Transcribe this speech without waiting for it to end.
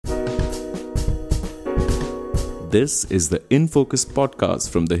This is the In Focus podcast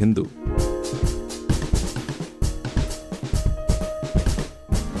from The Hindu.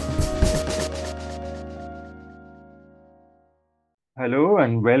 Hello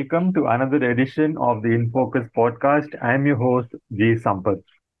and welcome to another edition of the In Focus podcast. I am your host, G. Sampath.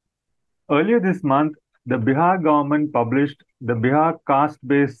 Earlier this month, the Bihar government published the Bihar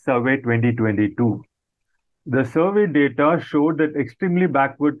Caste-based Survey 2022. The survey data showed that extremely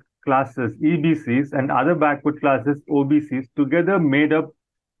backward classes, EBCs, and other backward classes, OBCs, together made up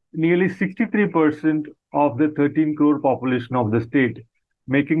nearly 63% of the 13 crore population of the state,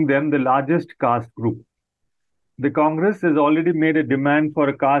 making them the largest caste group. The Congress has already made a demand for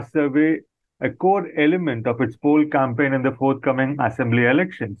a caste survey a core element of its poll campaign in the forthcoming assembly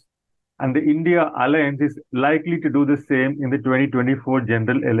elections. And the India Alliance is likely to do the same in the 2024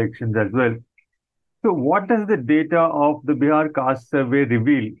 general elections as well. So, what does the data of the Bihar Caste Survey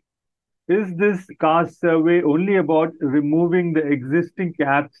reveal? Is this caste survey only about removing the existing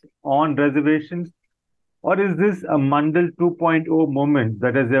caps on reservations? Or is this a Mandal 2.0 moment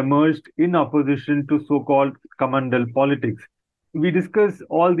that has emerged in opposition to so-called Kamandal politics? We discuss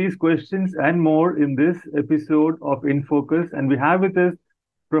all these questions and more in this episode of In Focus, and we have with us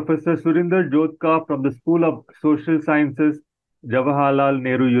Professor Surinder Jodhka from the School of Social Sciences, Jawaharlal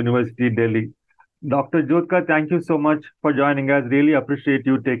Nehru University, Delhi. Dr. Jodhka, thank you so much for joining us. Really appreciate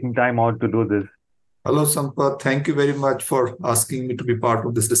you taking time out to do this. Hello, Sampath. Thank you very much for asking me to be part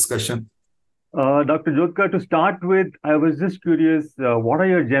of this discussion. Dr. Jodhka, to start with, I was just curious, what are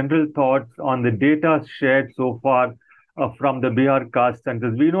your general thoughts on the data shared so far from the Bihar Caste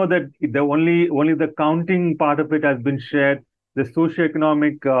Census? We know that only the counting part of it has been shared. The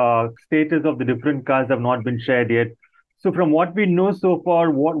socioeconomic status of the different castes have not been shared yet. So from what we know so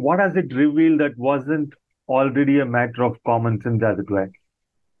far, what has it revealed that wasn't already a matter of common sense, as it were?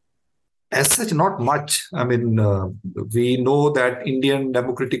 As such, not much. We know that Indian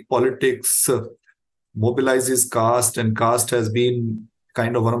democratic politics mobilizes caste, and caste has been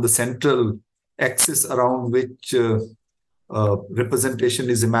kind of one of the central axis around which representation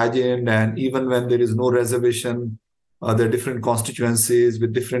is imagined. And even when there is no reservation, there are different constituencies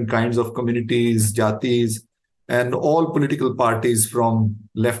with different kinds of communities, jatis, and all political parties from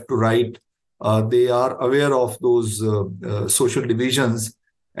left to right, they are aware of those social divisions,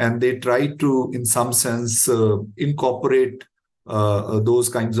 and they try to, in some sense, incorporate those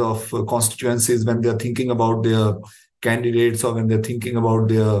kinds of constituencies when they're thinking about their candidates or when they're thinking about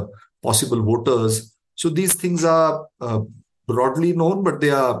their possible voters. So these things are broadly known, but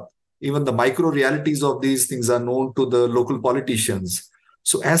they are even the micro realities of these things are known to the local politicians.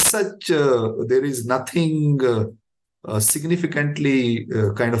 So as such, there is nothing significantly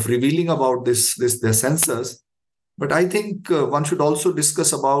kind of revealing about the census. But I think one should also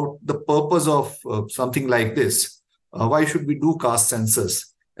discuss about the purpose of something like this. Why should we do caste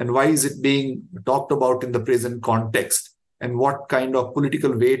census? And why is it being talked about in the present context? And what kind of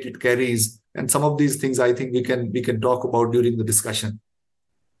political weight it carries? And some of these things I think we can talk about during the discussion.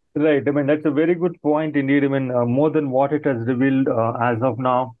 Right. That's a very good point indeed. More than what it has revealed as of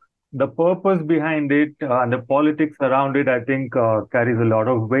now, the purpose behind it and the politics around it, I think, carries a lot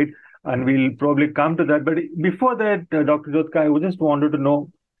of weight. And we'll probably come to that. But before that, Dr. Jodhka, I just wanted to know,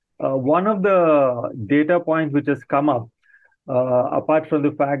 one of the data points which has come up, apart from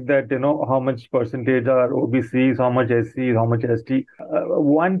the fact that, how much percentage are OBCs, how much SCs, how much ST,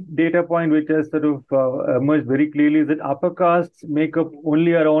 one data point which has sort of emerged very clearly is that upper castes make up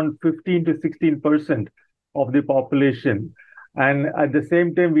only around 15 to 16% of the population. And at the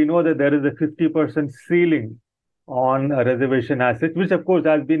same time, we know that there is a 50% ceiling on a reservation assets, which of course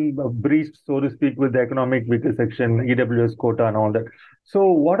has been breached, so to speak, with the economic weaker section, EWS quota and all that. So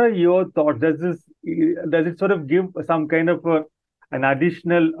what are your thoughts? Does it sort of give some kind of an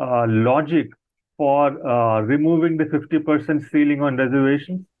additional logic for removing the 50% ceiling on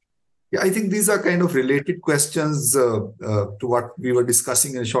reservations? Yeah, I think these are kind of related questions to what we were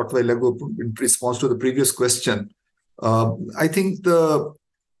discussing a short while ago in response to the previous question. I think the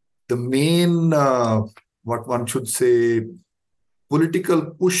main what one should say,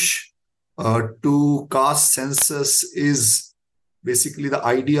 political push to caste census is basically the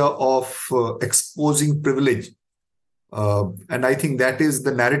idea of exposing privilege. And I think that is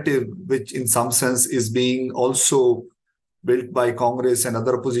the narrative which in some sense is being also built by Congress and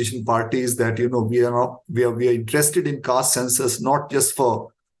other opposition parties that, we are interested in caste census, not just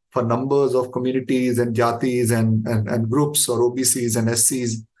for numbers of communities and jatis and groups or OBCs and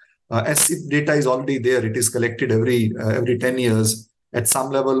SCs. SC data is already there. It is collected every 10 years. At some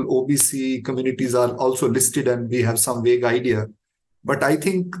level, OBC communities are also listed and we have some vague idea. But I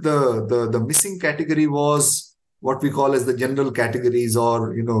think the missing category was what we call as the general categories,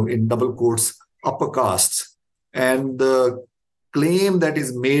 or, in double quotes, upper castes. And the claim that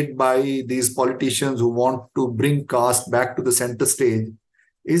is made by these politicians who want to bring caste back to the center stage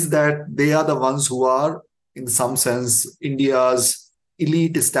is that they are the ones who are, in some sense, India's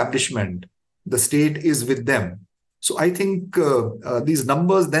elite establishment. The state is with them. So I think these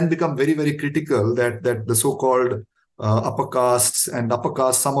numbers then become very, very critical, that the so-called upper castes, and upper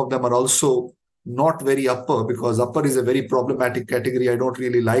castes, some of them are also not very upper, because upper is a very problematic category. I don't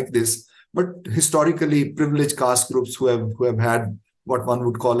really like this. But historically, privileged caste groups who have had what one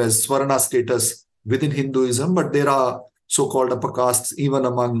would call as Swarna status within Hinduism, but there are so-called upper castes even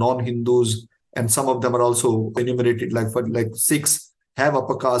among non-Hindus, and some of them are also enumerated, like Sikhs have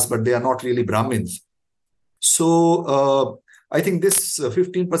upper caste, but they are not really Brahmins. So I think this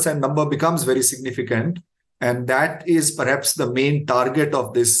 15% number becomes very significant, and that is perhaps the main target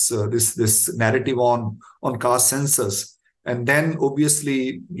of this narrative on caste census. And then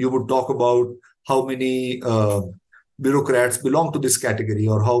obviously you would talk about how many bureaucrats belong to this category,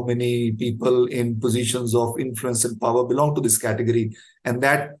 or how many people in positions of influence and power belong to this category. And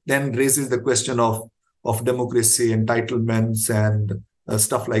that then raises the question of democracy, entitlements, and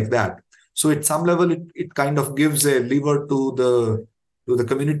stuff like that. So at some level, it kind of gives a lever to the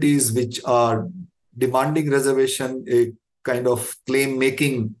communities which are demanding reservation, a kind of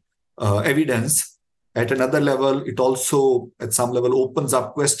claim-making evidence. At another level, it also, at some level, opens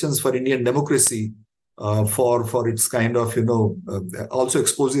up questions for Indian democracy, for its kind of, also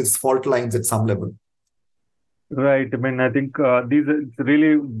exposes its fault lines at some level. Right. I mean, I think it's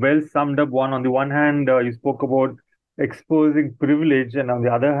really well summed up. On the one hand, you spoke about exposing privilege, and on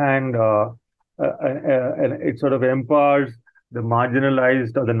the other hand, it sort of empowers the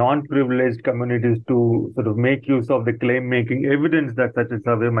marginalized or the non-privileged communities to sort of make use of the claim-making evidence that such a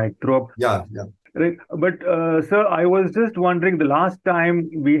survey might throw up. Yeah. Right. But, sir, I was just wondering, the last time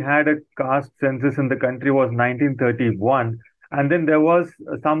we had a caste census in the country was 1931. And then there was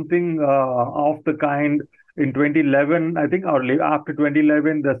something of the kind in 2011, I think, or after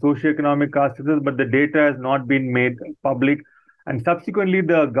 2011, the socioeconomic caste census, but the data has not been made public. And subsequently,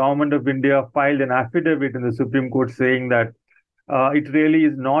 the government of India filed an affidavit in the Supreme Court saying that it really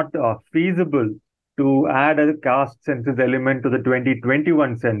is not feasible to add a caste census element to the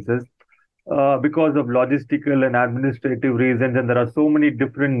 2021 census. Because of logistical and administrative reasons, and there are so many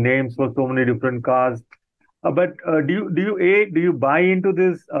different names for so many different castes. But do you buy into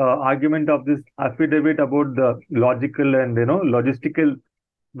this argument of this affidavit about the logical and logistical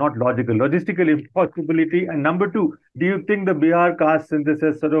impossibility? And number two, do you think the Bihar caste census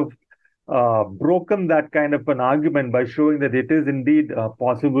has sort of broken that kind of an argument by showing that it is indeed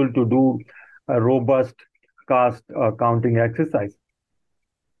possible to do a robust caste counting exercise?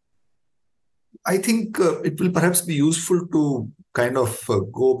 I think it will perhaps be useful to kind of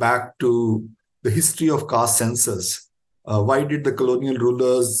go back to the history of caste census. Why did the colonial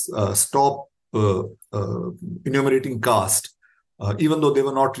rulers stop enumerating caste, even though they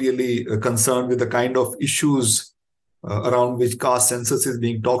were not really concerned with the kind of issues around which caste census is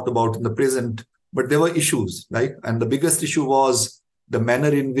being talked about in the present? But there were issues, right? And the biggest issue was the manner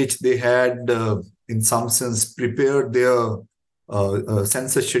in which they had, in some sense, prepared their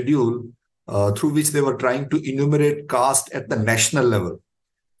census schedule, through which they were trying to enumerate caste at the national level.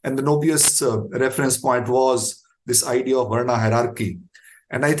 And the obvious reference point was this idea of Varna hierarchy.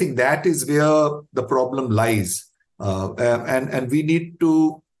 And I think that is where the problem lies. And we need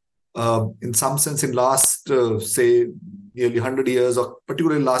to, in some sense, in last, say, nearly 100 years, or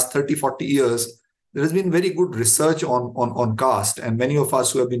particularly last 30, 40 years, there has been very good research on caste. And many of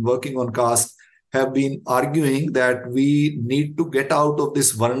us who have been working on caste have been arguing that we need to get out of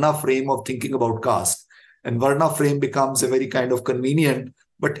this Varna frame of thinking about caste. And Varna frame becomes a very kind of convenient,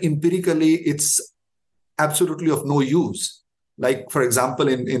 but empirically it's absolutely of no use. Like, for example,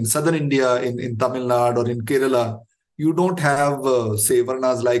 in southern India, in Tamil Nadu or in Kerala, you don't have, say,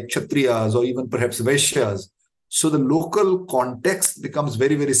 Varnas like Kshatriyas or even perhaps Vaishyas. So the local context becomes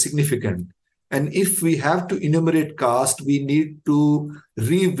very, very significant. And if we have to enumerate caste, we need to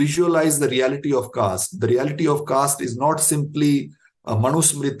revisualize the reality of caste. The reality of caste is not simply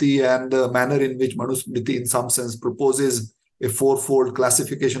Manusmriti and the manner in which Manusmriti, in some sense, proposes a fourfold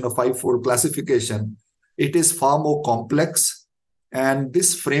classification or fivefold classification. It is far more complex. And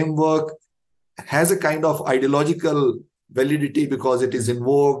this framework has a kind of ideological validity because it is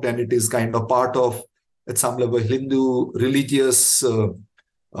invoked and it is kind of part of, at some level, Hindu religious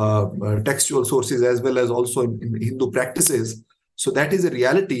textual sources as well as also in Hindu practices. So that is a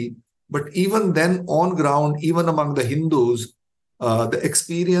reality. But even then, on ground, even among the Hindus, the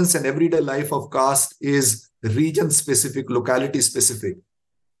experience and everyday life of caste is region specific, locality specific.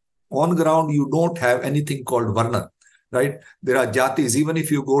 On ground, you don't have anything called Varna, right? There are jatis. Even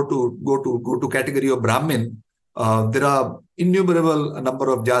if you go to category of Brahmin, there are innumerable number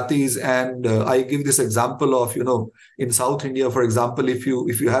of jatis. And I give this example of, in South India, for example, if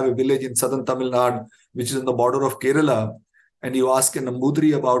you have a village in southern Tamil Nadu, which is on the border of Kerala, and you ask a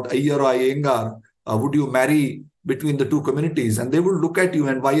Nambudri about Ayyar or Iyengar, would you marry between the two communities? And they will look at you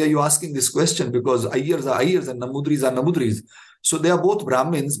and, why are you asking this question? Because Ayyars are Ayyars and Nambudris are Nambudris. So they are both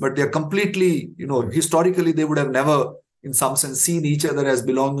Brahmins, but they are completely, historically, they would have never, in some sense, seen each other as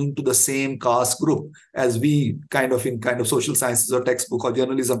belonging to the same caste group, as we in social sciences or textbook or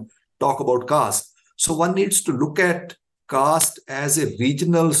journalism talk about caste. So one needs to look at caste as a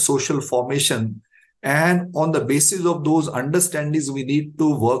regional social formation. And on the basis of those understandings, we need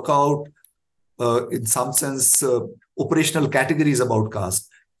to work out, in some sense, operational categories about caste.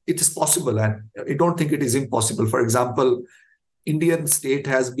 It is possible, and I don't think it is impossible. For example, Indian state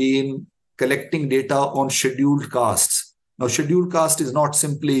has been collecting data on scheduled castes. Now, scheduled caste is not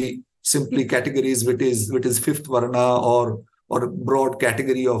simply categories which is fifth varna or broad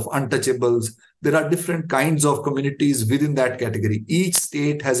category of untouchables. There are different kinds of communities within that category. Each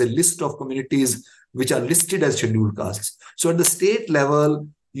state has a list of communities which are listed as scheduled castes. So at the state level,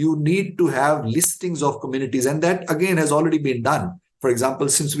 you need to have listings of communities, and that again has already been done. For example,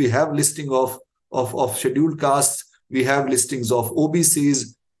 since we have listing of scheduled castes, we have listings of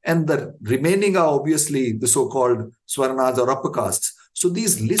OBCs, and the remaining are obviously the so-called Swarnas or upper castes. So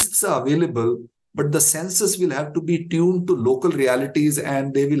these lists are available, but the census will have to be tuned to local realities,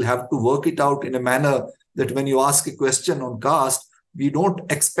 and they will have to work it out in a manner that when you ask a question on caste, we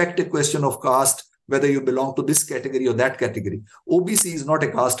don't expect a question of caste whether you belong to this category or that category. OBC is not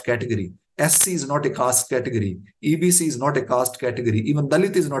a caste category. SC is not a caste category. EBC is not a caste category. Even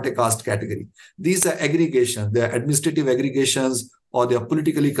Dalit is not a caste category. These are aggregations. They are administrative aggregations, or they are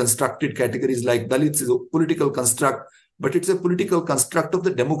politically constructed categories. Like Dalits is a political construct, but it's a political construct of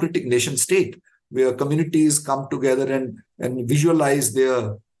the democratic nation state, where communities come together and visualize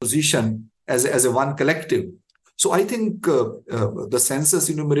their position as a one collective. So I think the census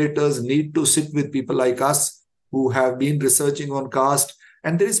enumerators need to sit with people like us who have been researching on caste,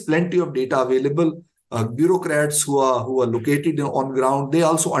 and there is plenty of data available. Bureaucrats who are located on ground, they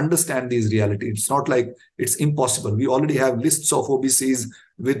also understand these realities. It's not like it's impossible. We already have lists of OBCs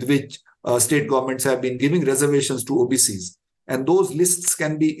with which state governments have been giving reservations to OBCs. And those lists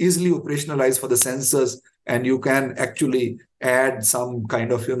can be easily operationalized for the census, and you can actually add some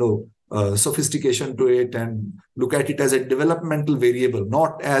kind of, sophistication to it and look at it as a developmental variable,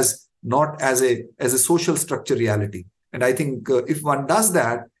 not as a social structure reality. And I think if one does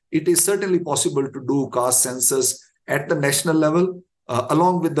that, it is certainly possible to do caste census at the national level,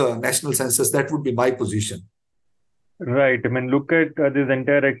 along with the national census. That would be my position. Right. I mean, look at this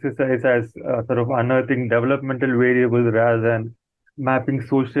entire exercise as sort of unearthing developmental variables rather than mapping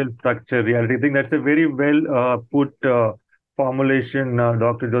social structure reality. I think that's a very well put formulation,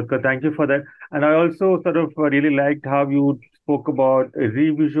 Dr. Jyotkar. Thank you for that. And I also sort of really liked how you spoke about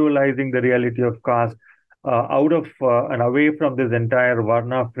revisualizing the reality of caste out of and away from this entire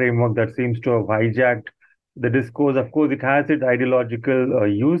Varna framework that seems to have hijacked the discourse. Of course, it has its ideological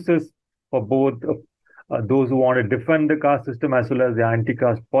uses for both those who want to defend the caste system as well as the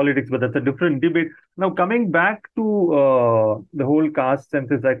anti-caste politics, but that's a different debate. Now, coming back to the whole caste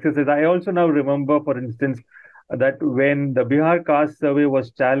census exercise, I also now remember, for instance, that when the Bihar Caste Survey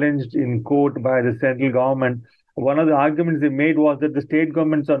was challenged in court by the central government, one of the arguments they made was that the state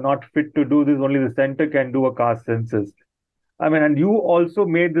governments are not fit to do this, only the center can do a caste census. I mean, and you also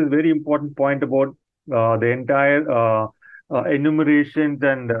made this very important point about the entire enumerations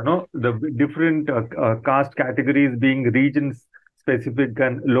and the different caste categories being region specific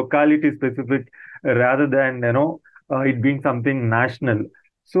and locality specific rather than it being something national.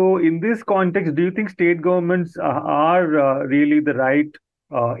 So in this context, do you think state governments are really the right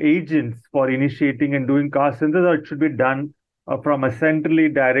agents for initiating and doing caste census, or it should be done from a centrally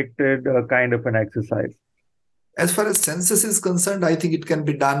directed kind of an exercise? As far as census is concerned, I think it can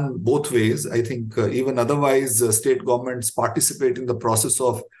be done both ways. I think even otherwise, state governments participate in the process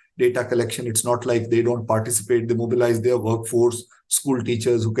of data collection. It's not like they don't participate. They mobilize their workforce, school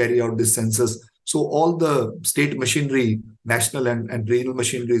teachers who carry out this census. So all the state machinery, national and regional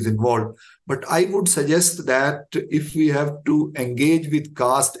machinery is involved. But I would suggest that if we have to engage with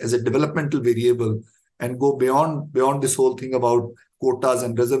caste as a developmental variable and go beyond this whole thing about quotas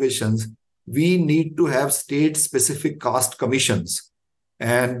and reservations, we need to have state-specific caste commissions.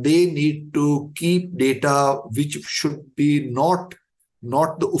 And they need to keep data which should be not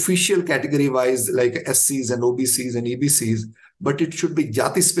not the official category wise like SCs and OBCs and EBCs, but it should be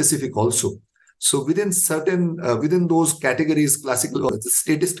jati specific also. So within those categories, classical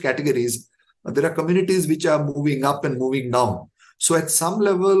statist categories, there are communities which are moving up and moving down. So at some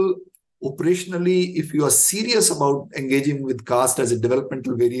level, operationally, if you are serious about engaging with caste as a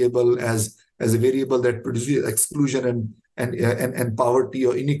developmental variable, as a variable that produces exclusion and poverty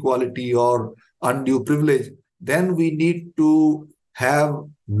or inequality or undue privilege, then we need to have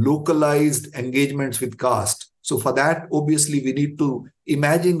localized engagements with caste. So for that, obviously, we need to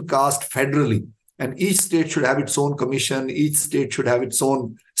imagine caste federally. And each state should have its own commission. Each state should have its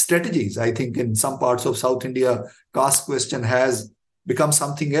own strategies. I think in some parts of South India, caste question has become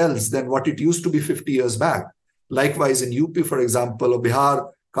something else than what it used to be 50 years back. Likewise, in UP, for example, or Bihar,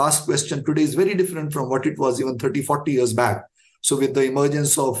 caste question today is very different from what it was even 30, 40 years back. So with the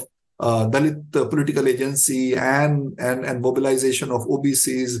emergence of Dalit political agency and mobilization of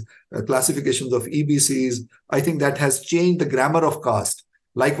OBCs, classifications of EBCs, I think that has changed the grammar of caste.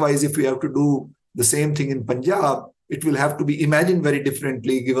 Likewise, if we have to do the same thing in Punjab, it will have to be imagined very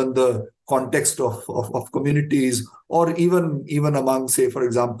differently given the context of communities, or even among, say, for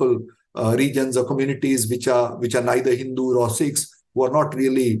example, regions or communities which are neither Hindu or Sikhs, who are not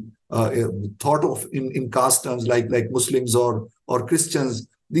really thought of in caste terms like Muslims or Christians.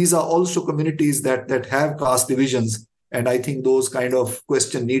 These are also communities that have caste divisions. And I think those kind of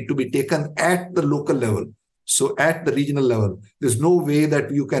questions need to be taken at the local level. So at the regional level, there's no way that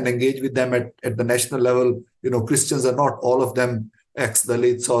you can engage with them at the national level. Christians are not all of them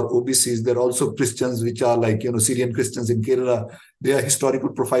ex-Dalits or OBCs. There are also Christians which are like, Syrian Christians in Kerala. Their historical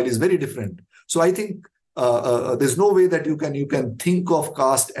profile is very different. So I think there's no way that you can think of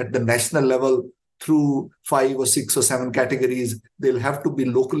caste at the national level through 5 or 6 or 7 categories. They'll have to be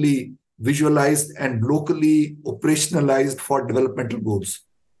locally visualized and locally operationalized for developmental goals.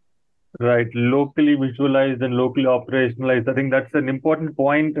 Right, locally visualized and locally operationalized. I think that's an important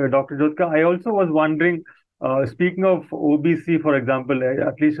point, Dr. Jyotika. I also was wondering, speaking of OBC, for example,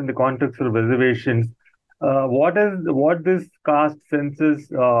 at least in the context of reservations, what this caste census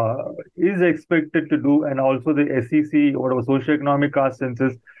is expected to do, and also the SEC, or socioeconomic caste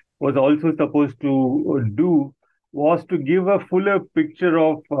census, was also supposed to do, was to give a fuller picture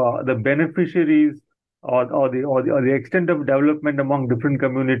of the beneficiaries or the extent of development among different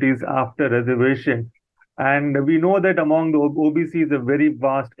communities after reservation. And we know that among the OBC is a very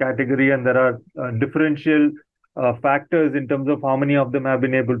vast category, and there are differential factors in terms of how many of them have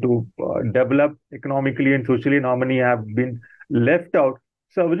been able to develop economically and socially, and how many have been left out.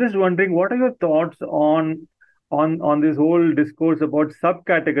 So I was just wondering, what are your thoughts on this whole discourse about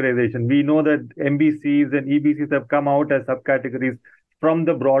subcategorization? We know that MBCs and EBCs have come out as subcategories from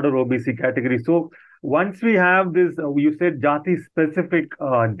the broader OBC category. So once we have this, you said jati-specific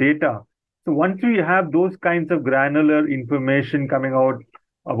data. So once we have those kinds of granular information coming out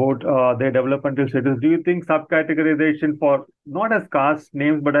about their developmental status, do you think subcategorization for not as caste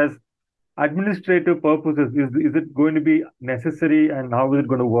names but as administrative purposes, is it going to be necessary, and how is it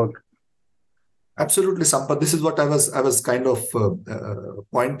going to work? Absolutely, Sampath. This is what I was kind of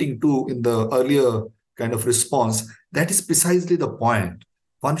pointing to in the earlier kind of response. That is precisely the point.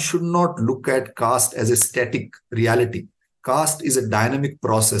 One should not look at caste as a static reality. Caste is a dynamic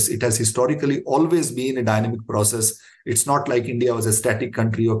process. It has historically always been a dynamic process. It's not like India was a static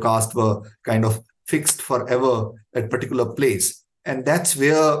country or caste were kind of fixed forever at a particular place. And that's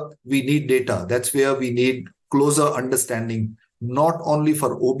where we need data. That's where we need closer understanding, not only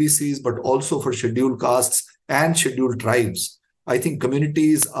for OBCs, but also for scheduled castes and scheduled tribes. I think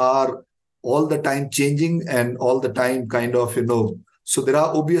communities are all the time changing and all the time kind of, so there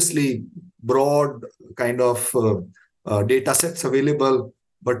are obviously broad kind of data sets available,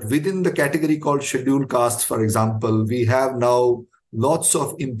 but within the category called scheduled castes, for example, we have now lots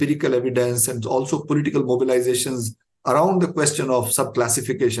of empirical evidence and also political mobilizations around the question of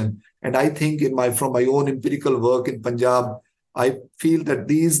subclassification. And I think from my own empirical work in Punjab, I feel that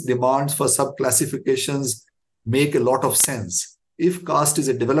these demands for subclassifications make a lot of sense. If caste is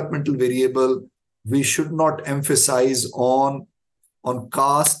a developmental variable, we should not emphasize on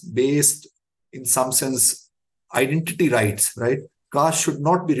caste-based, in some sense, identity rights, right? Caste should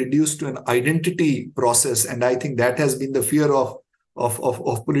not be reduced to an identity process. And I think that has been the fear of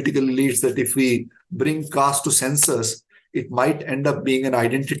political elites, that if we bring caste to census, it might end up being an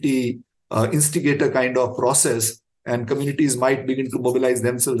identity instigator kind of process, and communities might begin to mobilize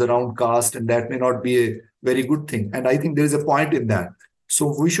themselves around caste, and that may not be a very good thing. And I think there is a point in that.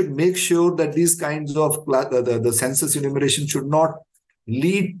 So we should make sure that these kinds of the census enumeration should not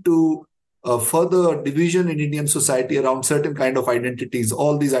lead to further division in Indian society around certain kind of identities.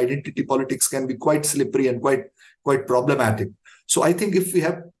 All these identity politics can be quite slippery and quite problematic. So I think if we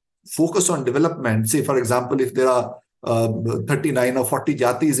have focus on development, say for example, if there are 39 or 40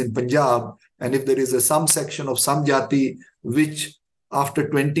 jatis in Punjab, and if there is some section of some jati which after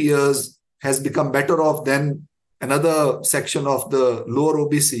 20 years has become better off than another section of the lower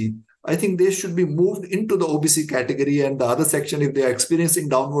OBC, I think they should be moved into the OBC category, and the other section, if they are experiencing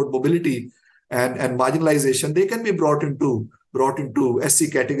downward mobility and marginalization, they can be brought into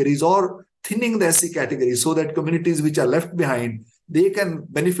SC categories, or thinning the SC categories so that communities which are left behind, they can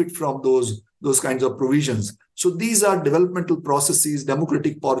benefit from those kinds of provisions. So these are developmental processes,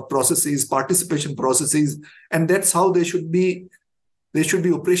 democratic processes, participation processes, and that's how they should be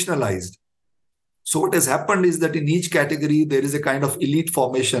operationalized. So what has happened is that in each category, there is a kind of elite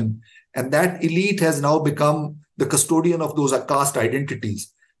formation, and that elite has now become the custodian of those caste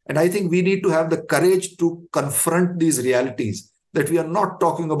identities. And I think we need to have the courage to confront these realities, that we are not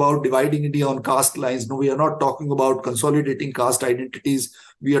talking about dividing India on caste lines. No, we are not talking about consolidating caste identities.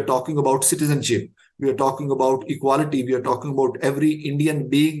 We are talking about citizenship. We are talking about equality. We are talking about every Indian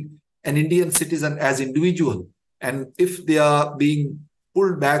being an Indian citizen as individual. And if they are being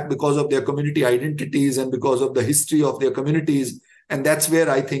pulled back because of their community identities and because of the history of their communities, and that's where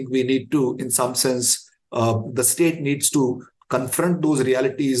I think we need to, in some sense, the state needs to confront those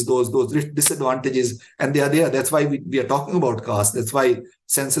realities, those disadvantages, and they are there. That's why we are talking about caste. That's why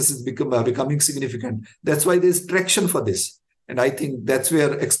census is becoming significant. That's why there's traction for this. And I think that's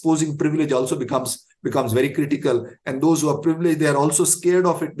where exposing privilege also becomes very critical. And those who are privileged, they are also scared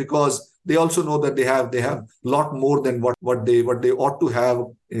of it, because they also know that they have a lot more than what they ought to have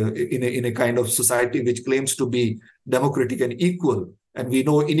in a kind of society which claims to be democratic and equal. And we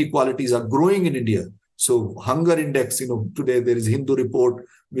know inequalities are growing in India. So hunger index, today there is a Hindu report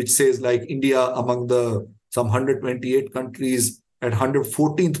which says like India among the some 128 countries at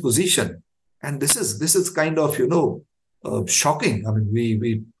 114th position. And this is kind of, shocking. I mean,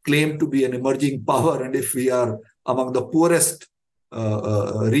 we claim to be an emerging power, and if we are among the poorest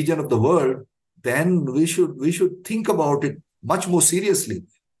region of the world, then we should think about it much more seriously.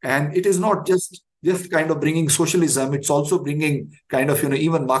 And it is not just kind of bringing socialism; it's also bringing kind of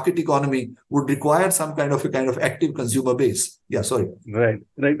even market economy would require some kind of active consumer base. Yeah, sorry. Right.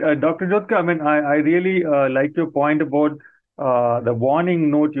 Dr. Jyotka, I mean, I really like your point about the warning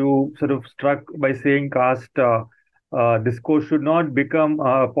note you sort of struck by saying caste discourse should not become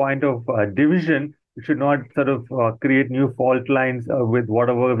a point of division. It should not sort of create new fault lines with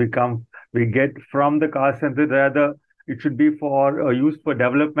whatever we get from the caste census. Rather, it should be for used for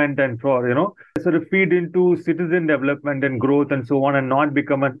development and for sort of feed into citizen development and growth and so on, and not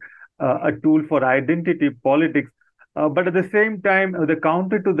become a tool for identity politics. But at the same time, the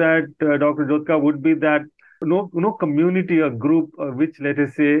counter to that, Dr. Jyotka, would be that no community or group which, let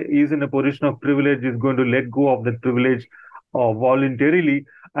us say, is in a position of privilege is going to let go of that privilege voluntarily.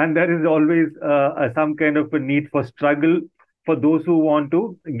 And there is always some kind of a need for struggle for those who want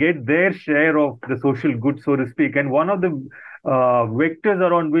to get their share of the social good, so to speak. And one of the vectors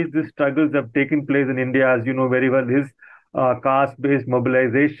around which these struggles have taken place in India, as you know very well, is caste-based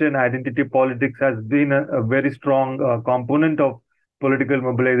mobilization. Identity politics has been a very strong component of political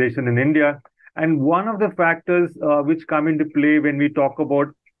mobilization in India. And one of the factors which come into play when we talk about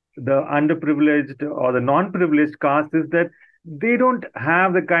the underprivileged or the non-privileged caste is that they don't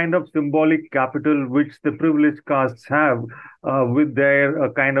have the kind of symbolic capital which the privileged castes have with their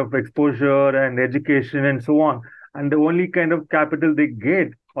kind of exposure and education and so on. And the only kind of capital they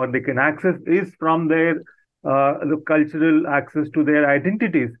get or they can access is from their the cultural access to their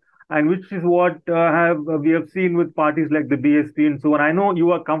identities, and which is what we have seen with parties like the BSP and so on. I know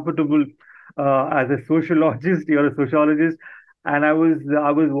you are comfortable as a sociologist, you're a sociologist, and I'm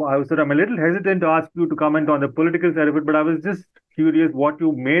a little hesitant to ask you to comment on the political side of it, but I was just curious what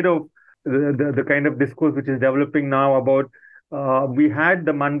you made of the kind of discourse which is developing now about we had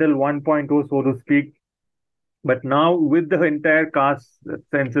the Mandal 1.0, so to speak, but now with the entire caste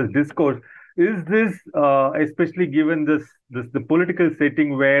census discourse, is this especially given the political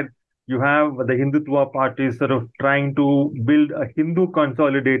setting where you have the Hindutva parties sort of trying to build a Hindu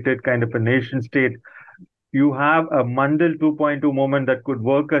consolidated kind of a nation state. You have a Mandal 2.2 movement that could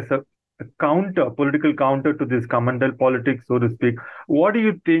work as a political counter to this Kamandal politics, so to speak. What do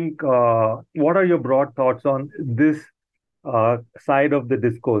you think? What are your broad thoughts on this side of the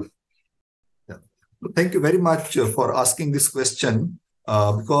discourse? Yeah. Thank you very much for asking this question,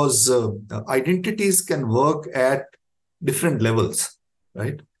 because identities can work at different levels,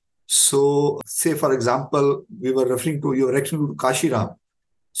 right? So, say, for example, you were referring to Kashiram.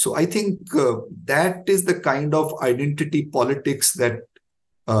 So I think that is the kind of identity politics that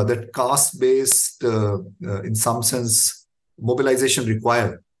caste-based, in some sense, mobilization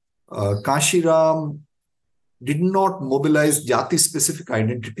require. Kashiram did not mobilize jati-specific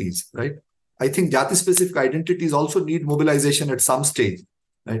identities, right? I think jati-specific identities also need mobilization at some stage,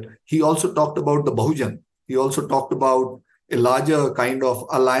 right? He also talked about the Bahujan. He also talked about a larger kind of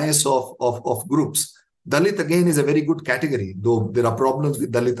alliance of groups. Dalit, again, is a very good category, though there are problems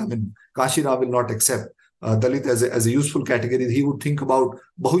with Dalit. I mean, Kashira will not accept Dalit as a useful category. He would think about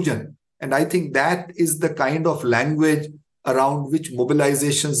Bahujan. And I think that is the kind of language around which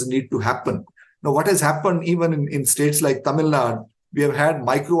mobilizations need to happen. Now, what has happened even in states like Tamil Nadu, we have had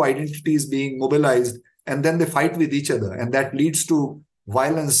micro identities being mobilized and then they fight with each other. And that leads to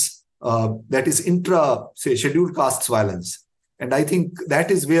violence that is say, scheduled castes violence. And I think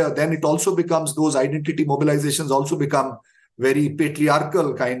that is where then it also becomes, those identity mobilizations also become very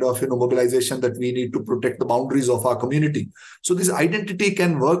patriarchal kind of mobilization, that we need to protect the boundaries of our community. So this identity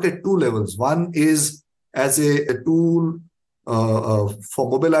can work at two levels. One is as a tool for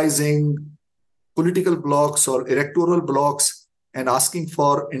mobilizing political blocks or electoral blocks and asking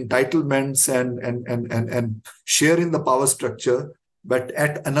for entitlements and sharing the power structure. But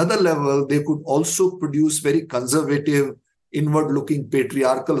at another level, they could also produce very conservative, inward-looking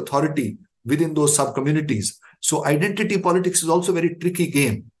patriarchal authority within those sub-communities. So identity politics is also a very tricky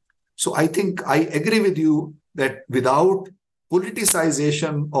game. So I think I agree with you that without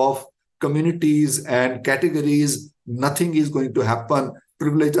politicization of communities and categories, nothing is going to happen.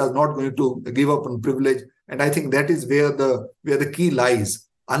 Privilege are not going to give up on privilege. And I think that is where the key lies.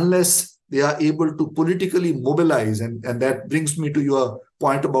 Unless they are able to politically mobilize, and that brings me to your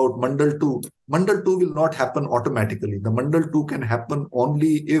point about Mandal 2. Mandal 2 will not happen automatically. The Mandal 2 can happen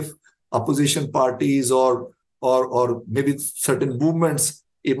only if opposition parties or maybe certain movements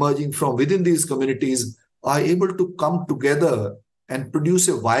emerging from within these communities are able to come together and produce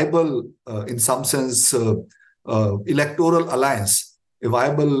a viable, in some sense, electoral alliance, a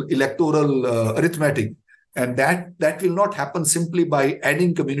viable electoral arithmetic. And that will not happen simply by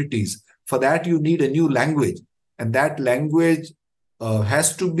adding communities. For that, you need a new language. And that language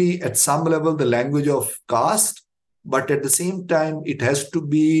has to be, at some level, the language of caste, but at the same time, it has to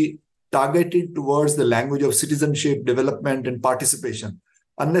be targeted towards the language of citizenship, development, and participation.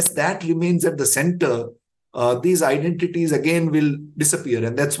 Unless that remains at the center, these identities again will disappear.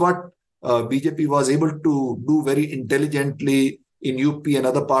 And that's what BJP was able to do very intelligently in UP and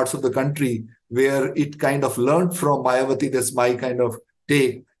other parts of the country, where it kind of learned from Mayawati, that's my kind of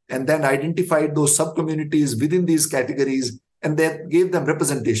take, and then identified those sub-communities within these categories, and that gave them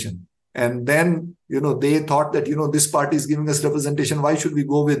representation. And then, they thought that, this party is giving us representation. Why should we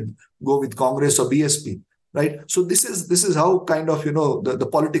go with Congress or BSP, right? So this is how kind of, the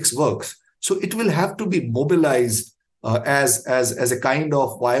politics works. So it will have to be mobilized as a kind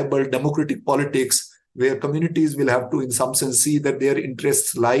of viable democratic politics, where communities will have to, in some sense, see that their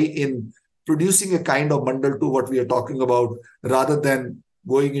interests lie in producing a kind of Mandal to what we are talking about, rather than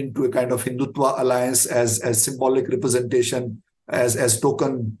going into a kind of Hindutva alliance as symbolic representation, as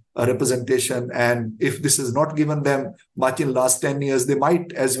token representation. And if this is not given them much in last 10 years, they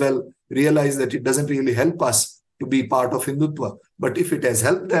might as well realize that it doesn't really help us to be part of Hindutva. But if it has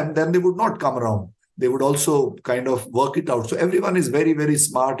helped them, then they would not come around. They would also kind of work it out. So everyone is very, very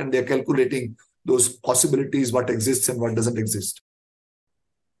smart, and they're calculating those possibilities, what exists and what doesn't exist.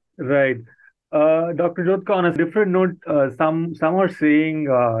 Right. Dr. Jyotka, on a different note, some are saying,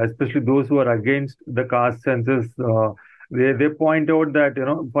 especially those who are against the caste census, they point out that,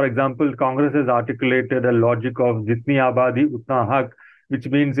 for example, Congress has articulated a logic of Jitni Abadi Utna Hak, which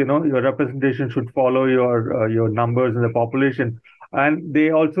means, your representation should follow your numbers in the population. And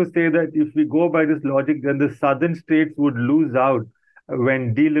they also say that if we go by this logic, then the southern states would lose out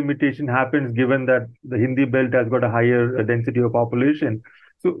when delimitation happens, given that the Hindi belt has got a higher density of population.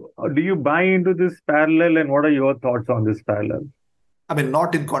 So do you buy into this parallel, and what are your thoughts on this parallel? I mean,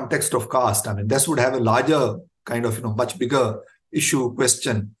 not in context of caste. I mean, this would have a larger kind of, much bigger issue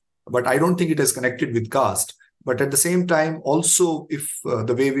question, but I don't think it is connected with caste. But at the same time, also, if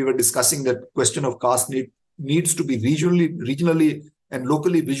the way we were discussing that question of caste needs to be regionally and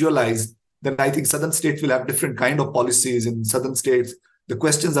locally visualized, then I think southern states will have different kind of policies. In southern states, the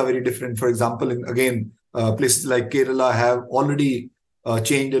questions are very different. For example, places like Kerala have already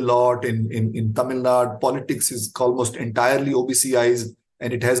changed a lot. In Tamil Nadu, politics is almost entirely OBCized,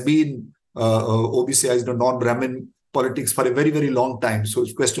 and it has been OBCized or non-Brahmin politics for a very, very long time. So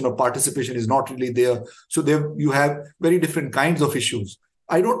the question of participation is not really there. So there you have very different kinds of issues.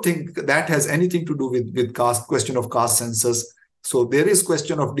 I don't think that has anything to do with caste, question of caste census. So there is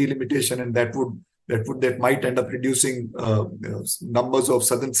question of delimitation, and that might end up reducing numbers of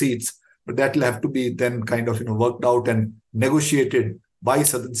southern seats, but that will have to be then kind of worked out and negotiated by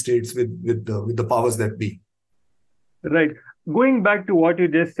southern states with the powers that be. Right. Going back to what you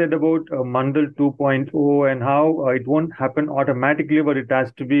just said about Mandal 2.0 and how it won't happen automatically, but it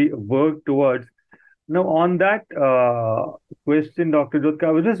has to be worked towards. Now, on that question, Dr. Jyotka,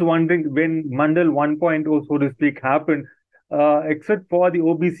 I was just wondering when Mandal 1.0, so to speak, happened, except for the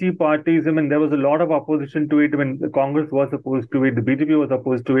OBC parties, I mean, there was a lot of opposition to it. I mean, the Congress was opposed to it, the BJP was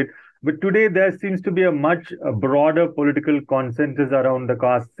opposed to it. But today, there seems to be a much broader political consensus around the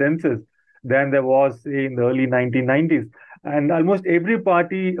caste census than there was in the early 1990s. And almost every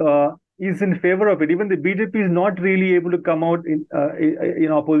party is in favor of it. Even the BJP is not really able to come out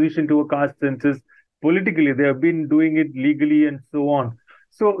in opposition to a caste census politically. They have been doing it legally and so on.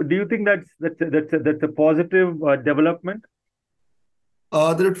 So, do you think that's a positive development?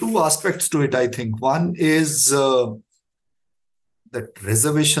 There are two aspects to it, I think. One is that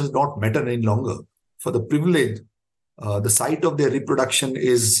reservations don't matter any longer. For the privileged, the site of their reproduction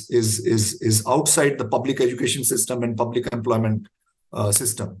is outside the public education system and public employment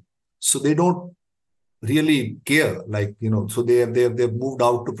system. So they don't really care, so they've moved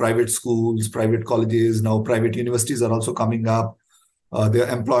out to private schools, private colleges. Now private universities are also coming up. Their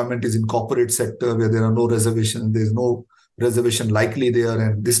employment is in corporate sector where there are no reservations. There's no reservation likely there,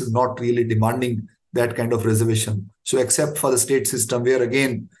 and this is not really demanding that kind of reservation. So except for the state system, where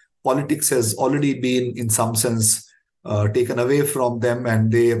again politics has already been in some sense taken away from them,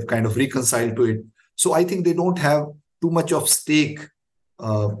 and they have kind of reconciled to it. So I think they don't have too much of stake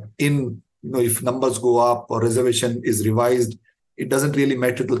in if numbers go up or reservation is revised. It doesn't really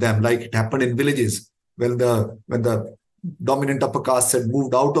matter to them, like it happened in villages when the dominant upper caste had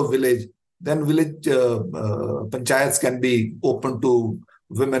moved out of village. Then village panchayats can be open to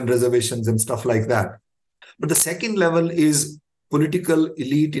women reservations and stuff like that. But the second level is political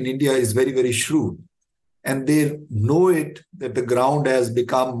elite in India is very, very shrewd. And they know it that the ground has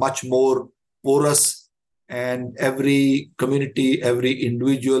become much more porous, and every community, every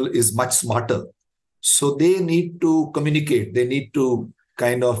individual is much smarter. So they need to communicate. They need to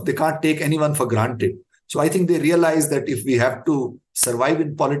they can't take anyone for granted. So I think they realize that if we have to survive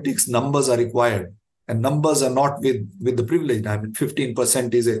in politics, numbers are required. And numbers are not with the privileged. I mean,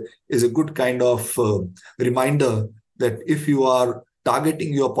 15% is a good kind of reminder that if you are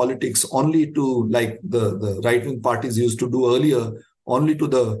targeting your politics only to, like the right-wing parties used to do earlier, only to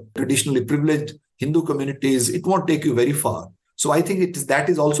the traditionally privileged Hindu communities, it won't take you very far. So I think that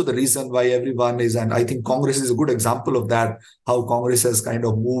is also the reason why everyone is, and I think Congress is a good example of that, how Congress has kind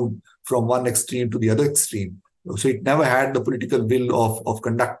of moved from one extreme to the other extreme. So it never had the political will of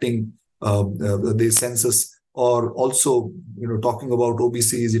conducting the census, or also talking about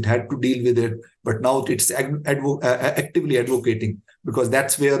OBCs. It had to deal with it, but now it's actively advocating, because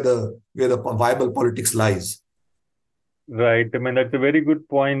that's where the viable politics lies. Right. I mean, that's a very good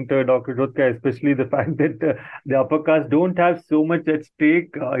point, Dr. Jyotka, especially the fact that the upper caste don't have so much at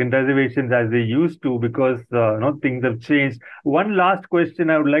stake in reservations as they used to, because things have changed. One last question,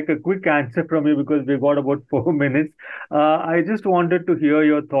 I would like a quick answer from you, because we've got about 4 minutes. I just wanted to hear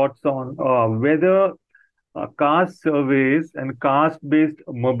your thoughts on whether caste surveys and caste-based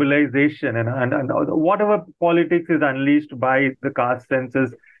mobilization and whatever politics is unleashed by the caste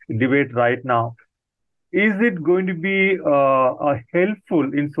census debate right now, is it going to be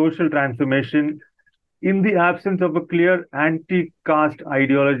helpful in social transformation in the absence of a clear anti-caste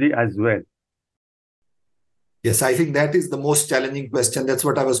ideology as well? Yes, I think that is the most challenging question. That's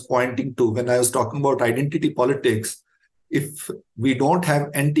what I was pointing to when I was talking about identity politics. If we don't have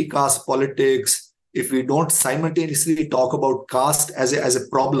anti-caste politics, if we don't simultaneously talk about caste as a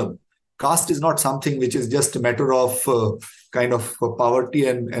problem, caste is not something which is just a matter of poverty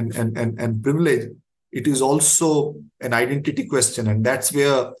and privilege. It is also an identity question, and that's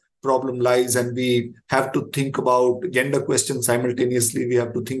where problem lies. And we have to think about gender questions simultaneously. We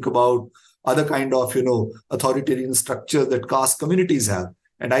have to think about other kind of authoritarian structure that caste communities have.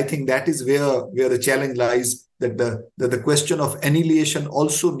 And I think that is where the challenge lies, that the question of annihilation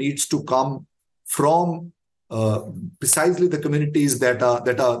also needs to come from precisely the communities that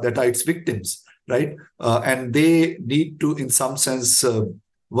are its victims, right? And they need to, in some sense,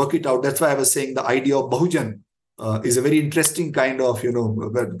 work it out. That's why I was saying the idea of Bahujan is a very interesting kind of,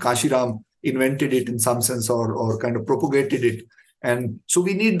 where Kashiram invented it in some sense, or kind of propagated it. And so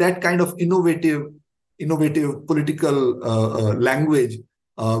we need that kind of innovative political language,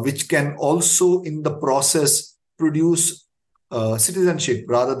 which can also in the process produce citizenship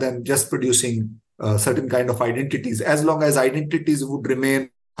rather than just producing certain kind of identities. As long as identities would remain,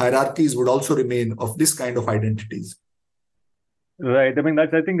 hierarchies would also remain of this kind of identities. Right. I mean,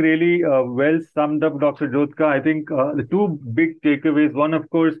 that's, I think, really well summed up, Dr. Jyotka. I think the two big takeaways. One, of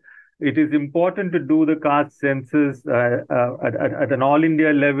course, it is important to do the caste census at an all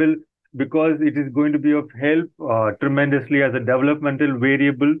India level because it is going to be of help tremendously as a developmental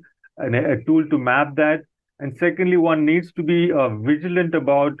variable and a tool to map that. And secondly, one needs to be vigilant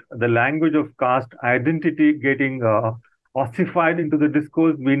about the language of caste identity getting ossified into the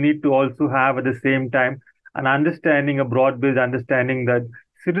discourse. We need to also have at the same time an understanding, a broad-based understanding that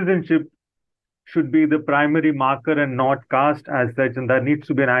citizenship should be the primary marker and not caste as such, and there needs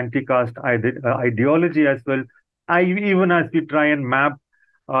to be an anti-caste ideology as well. Even as we try and map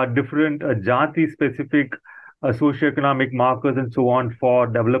different jati-specific socioeconomic markers and so on for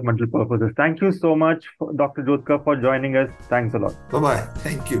developmental purposes. Thank you so much, Dr. Jyotka, for joining us. Thanks a lot. Bye-bye.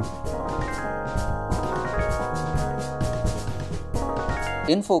 Thank you.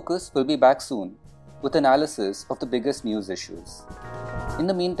 In Focus will be back soon with analysis of the biggest news issues. In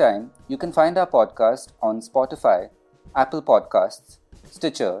the meantime, you can find our podcast on Spotify, Apple Podcasts,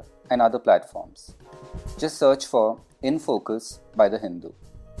 Stitcher, and other platforms. Just search for In Focus by The Hindu.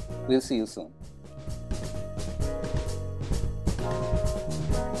 We'll see you soon.